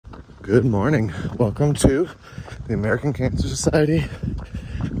Good morning. Welcome to the American Cancer Society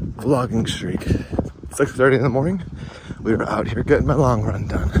vlogging streak. 6:30 in the morning. We were out here getting my long run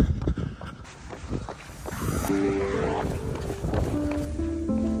done.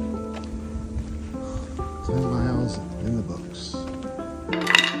 Miles in the books.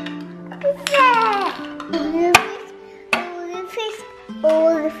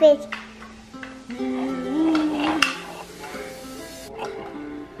 All the fish.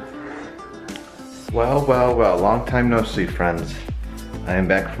 Well, long time no see, friends. I am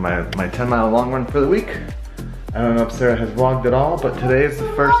back for my 10-mile long run for the week. I don't know if Sarah has vlogged at all, but today is the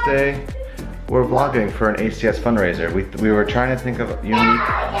first day we're vlogging for an ACS fundraiser. We were trying to think of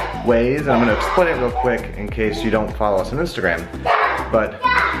unique ways, and I'm gonna explain it real quick in case you don't follow us on Instagram. But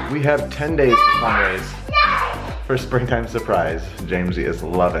we have 10 days to fundraise for Springtime Surprise. Jamesy is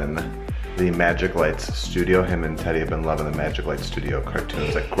loving the Magic Lights Studio. Him and Teddy have been loving the Magic Lights Studio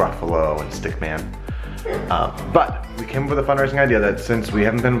cartoons like Gruffalo and Stickman. But we came up with a fundraising idea that since we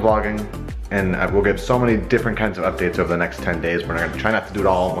haven't been vlogging, and we'll give so many different kinds of updates over the next 10 days, we're gonna try not to do it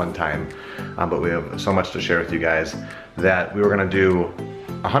all at one time, but we have so much to share with you guys that we were gonna do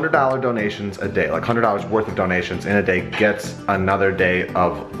 $100 donations a day, like $100 worth of donations in a day gets another day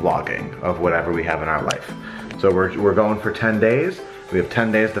of vlogging of whatever we have in our life. So we're going for 10 days. We have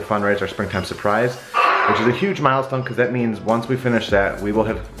 10 days to fundraise our Springtime Surprise, which is a huge milestone because that means once we finish that, we will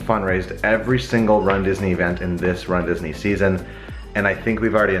have fundraised every single Run Disney event in this Run Disney season. And I think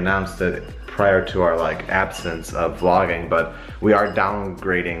we've already announced it prior to our absence of vlogging, but we are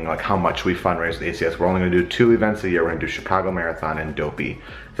downgrading how much we fundraise with ACS. We're only gonna do 2 events a year. We're gonna do Chicago Marathon and Dopey.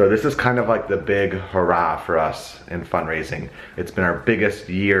 So this is kind of like the big hurrah for us in fundraising. It's been our biggest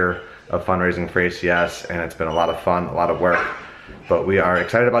year of fundraising for ACS, and it's been a lot of fun, a lot of work. But we are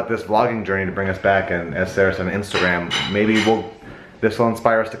excited about this vlogging journey to bring us back, and as Sarah said on Instagram, maybe this will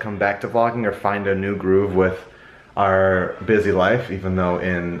inspire us to come back to vlogging or find a new groove with our busy life, even though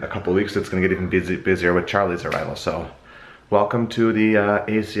in a couple of weeks it's gonna get even busier with Charlie's arrival. So welcome to the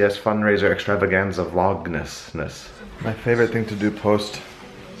ACS fundraiser extravaganza vlogness. My favorite thing to do post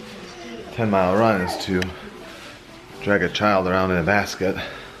 10-mile run is to drag a child around in a basket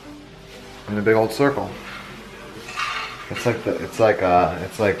in a big old circle. It's like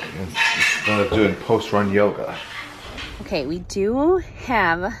instead of doing post-run yoga. Okay, we do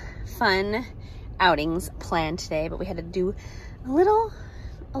have fun outings planned today, but we had to do a little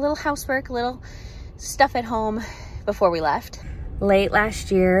housework, a little stuff at home before we left. Late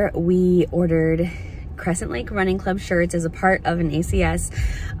last year, we ordered Crescent Lake Running Club shirts as a part of an ACS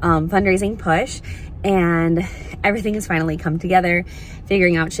fundraising push, and everything has finally come together,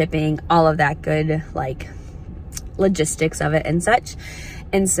 figuring out shipping, all of that good logistics of it and such.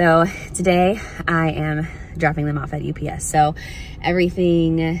 And so today I am dropping them off at UPS. So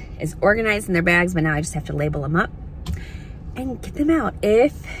everything is organized in their bags, but now I just have to label them up and get them out.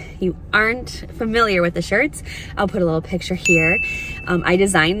 If you aren't familiar with the shirts, I'll put a little picture here. I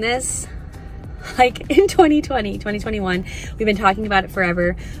designed this in 2021. We've been talking about it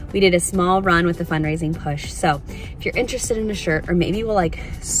forever. We did a small run with the fundraising push. So if you're interested in a shirt, or maybe we'll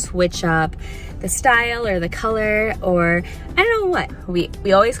switch up the style or the color, or I don't know what.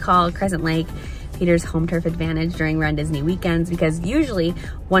 We always call Crescent Lake Peter's home turf advantage during Run Disney weekends, because usually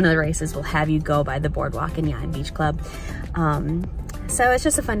one of the races will have you go by the boardwalk and Yacht and Beach Club. So it's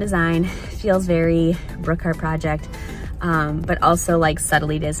just a fun design. Feels very Brookhart project, but also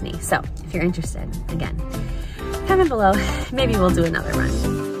subtly Disney. So if you're interested, again, comment below. Maybe we'll do another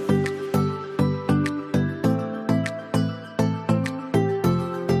run.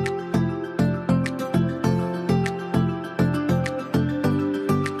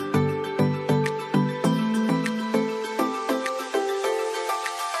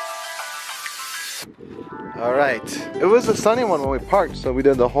 All right, it was a sunny one when we parked, so we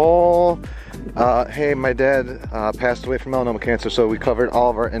did the whole, hey, my dad passed away from melanoma cancer, so we covered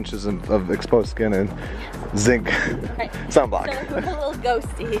all of our inches of exposed skin in zinc sunblock. So we're a little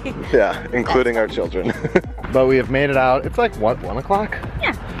ghosty. Yeah, including our children. But we have made it out. It's what, 1 o'clock?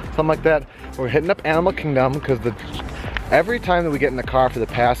 Yeah. Something like that. We're hitting up Animal Kingdom because every time that we get in the car for the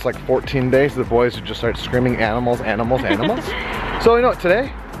past 14 days, the boys would just start screaming animals, animals, animals. So you know what,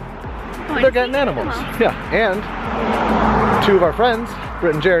 today? They're getting animals. Yeah, and 2 of our friends,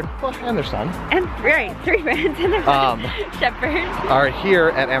 Britt and Jared, and their son. And 3 friends and their shepherd. Are here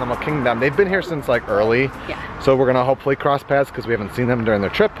at Animal Kingdom. They've been here since early. Yeah. So we're gonna hopefully cross paths because we haven't seen them during their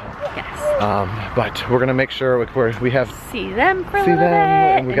trip. Yes. But we're gonna make sure we have see them for a little bit.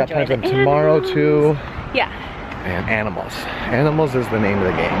 And we got time for them tomorrow too. Yeah. And animals. Animals is the name of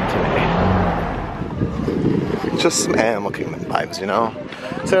the game today. Just some Animal Kingdom vibes, you know?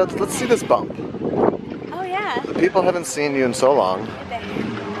 Sarah, let's see this bump. Oh yeah. The people haven't seen you in so long.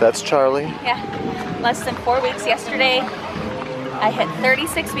 That's Charlie. Yeah, less than 4 weeks yesterday. I hit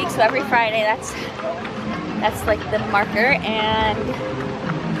 36 weeks, so every Friday, that's like the marker. And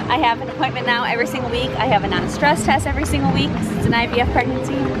I have an appointment now every single week. I have a non-stress test every single week because it's an IVF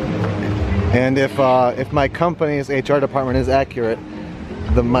pregnancy. And if my company's HR department is accurate,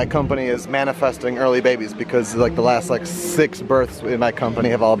 my company is manifesting early babies because like the last like 6 births in my company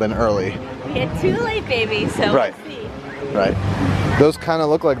have all been early. We had 2 late babies, so right. We'll see. Right. Those kind of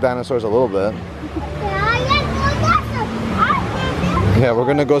look like dinosaurs a little bit. Yeah, we're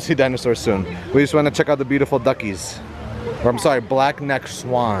gonna go see dinosaurs soon. We just want to check out the beautiful duckies. Or I'm sorry, black-necked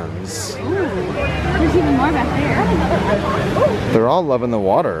swans. Ooh, there's even more back there. They're all loving the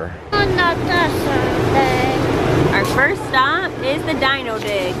water. Our first stop is the Dino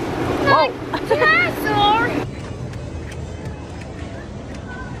Dig. Whoa! Dinosaur!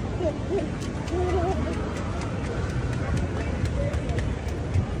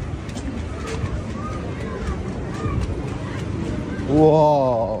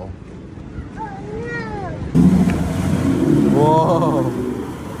 Whoa! Whoa!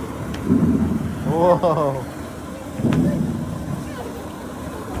 Whoa!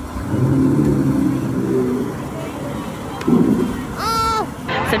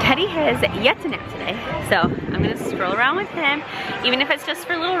 So Teddy has yet to nap today, so I'm gonna stroll around with him, even if it's just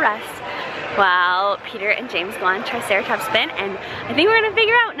for a little rest, while Peter and James go on Triceratops spin, and I think we're gonna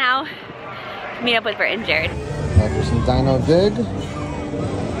figure out now, meet up with Britt and Jared. After some Dino Dig,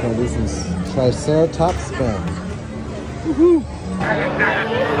 gonna do some Triceratops spin. Woohoo!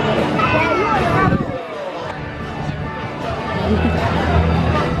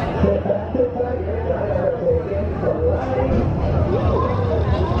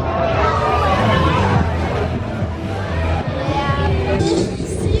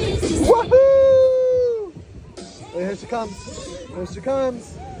 Here she comes. Here she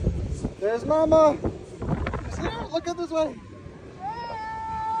comes. There's Mama. She's here. Look at this way.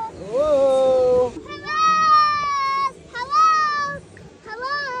 Whoa. Hello.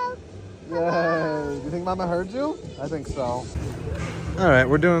 Hello. Yay. Do you think Mama heard you? I think so. All right,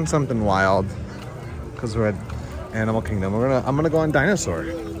 we're doing something wild because we're at Animal Kingdom. I'm gonna go on Dinosaur.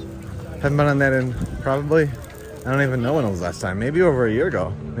 Haven't been on that in probably, I don't even know when it was last time. Maybe over a year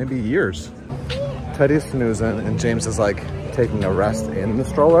ago. Maybe years. Teddy's snoozing and James is like taking a rest in the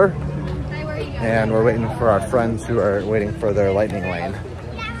stroller. And we're waiting for our friends who are waiting for their lightning lane.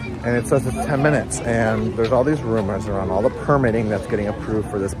 And it says it's 10 minutes and there's all these rumors around all the permitting that's getting approved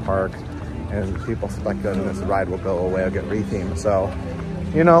for this park. And people speculating this ride will go away or get rethemed. So,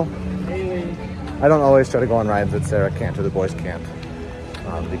 you know, I don't always try to go on rides that Sarah can't or the boys can't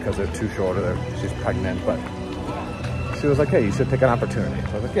because they're too short or she's pregnant. But she was like, hey, you should take an opportunity.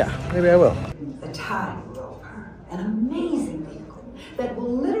 So I was like, yeah, maybe I will. The Time Rover, an amazing vehicle that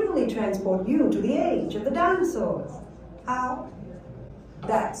will literally transport you to the age of the dinosaurs. How?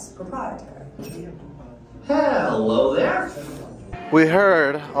 That's proprietary. Hello there. We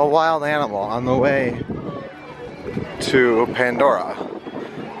heard a wild animal on the way to Pandora,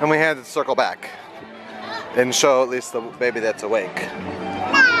 and we had to circle back and show at least the baby that's awake.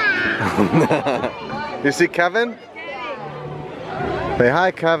 You see Kevin? Say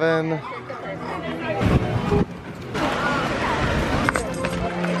hi, Kevin.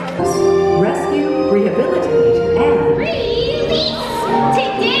 Rescue, rehabilitate, and Release!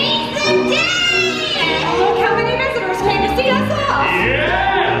 Today's the day! Look how many visitors came to see us off!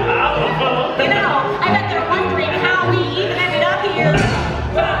 Yeah! You know, I bet they're wondering how we even ended up here.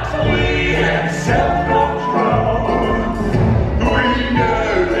 But we have self-control. We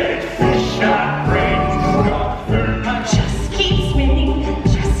know that fish are friends, not food. Just keep swimming,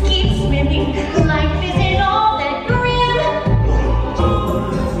 just keep swimming. Life isn't all that grim.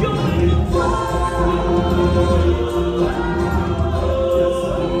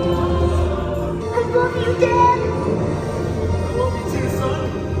 I love you, Dad.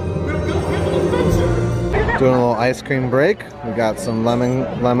 Doing a little ice cream break. We got some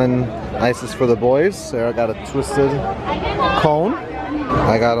lemon ices for the boys. Sarah got a twisted cone.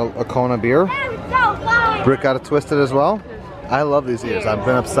 I got a cone of beer. Britt got a twisted as well. I love these ears. I've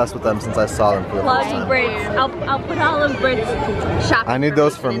been obsessed with them since I saw them for the first time. Brits. I'll put all of Brits shopping. I need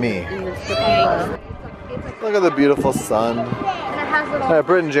those for me. Look at the beautiful sun.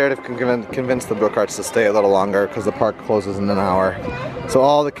 Britt and Jared have convinced the Brookharts to stay a little longer because the park closes in an hour. So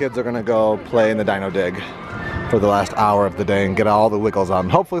all the kids are gonna go play in the Dino Dig for the last hour of the day and get all the wiggles on.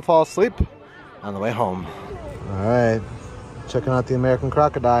 Hopefully fall asleep on the way home. All right, checking out the American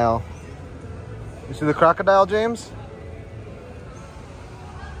crocodile. You see the crocodile, James?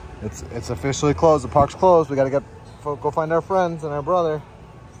 It's officially closed. The park's closed. We gotta go find our friends and our brother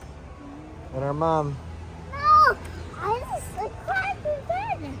and our mom. No, I just like cried in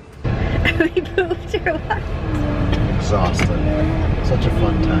bed. We pooped or what? Exhausted. Such a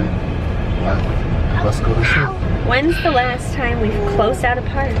fun time. Well, let's go to sleep. When's the last time we've closed out a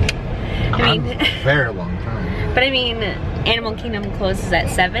park? I mean, very long time. But I mean, Animal Kingdom closes at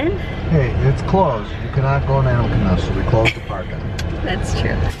 7. Hey, it's closed. You cannot go in Animal Kingdom, so we closed the park down. That's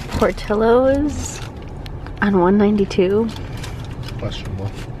true. Portillo's on 192. Questionable.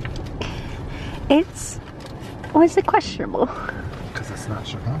 Why is it questionable? Because it's not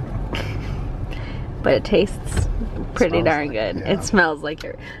Chicago. But it tastes pretty darn good. Yeah. It smells like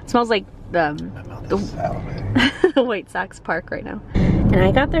the White Sox park right now. And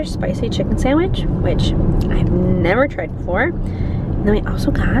I got their spicy chicken sandwich, which I've never tried before. And then we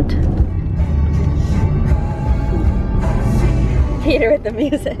also got Peter with the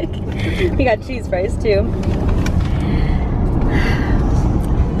music. We got cheese fries too.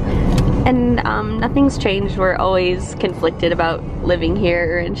 And nothing's changed. We're always conflicted about living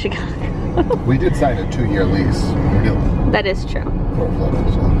here in Chicago. We did sign a 2-year lease. That is true. For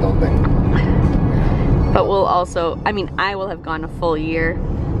Florida, so don't think. But we'll also, I mean, I will have gone a full year.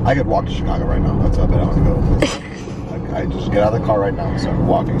 I could walk to Chicago right now. That's how bad I want to go. I just get out of the car right now and start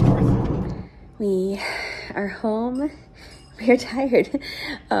walking north. We are home. We're tired.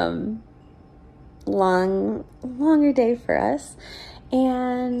 Longer day for us.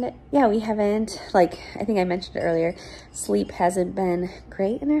 And yeah, we haven't, like I think I mentioned earlier, sleep hasn't been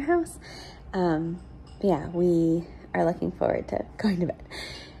great in our house. But yeah, we are looking forward to going to bed.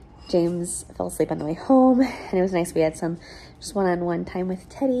 James fell asleep on the way home, and it was nice. We had some just one-on-one time with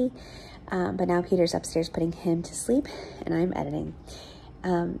Teddy. But now Peter's upstairs putting him to sleep, and I'm editing.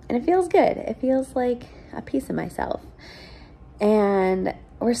 And it feels good. It feels like a piece of myself. And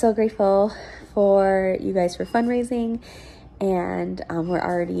we're so grateful for you guys for fundraising. And we're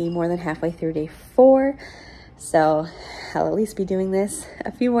already more than halfway through day 4. So I'll at least be doing this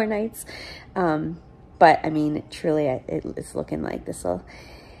a few more nights. But I mean, truly, it's looking like this will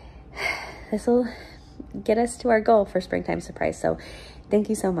get us to our goal for Springtime Surprise. So thank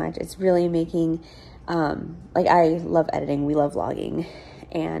you so much. It's really making, like, I love editing. We love vlogging.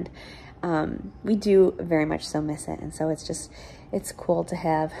 And we do very much so miss it. And so it's cool to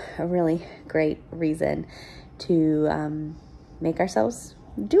have a really great reason to make ourselves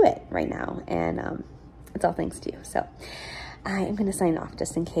do it right now. And it's all thanks to you. So I am going to sign off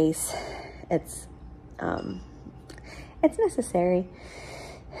just in case it's necessary.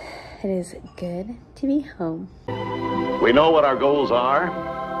 It is good to be home. We know what our goals are.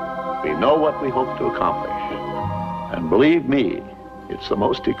 We know what we hope to accomplish. And believe me, it's the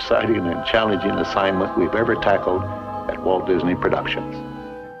most exciting and challenging assignment we've ever tackled at Walt Disney Productions.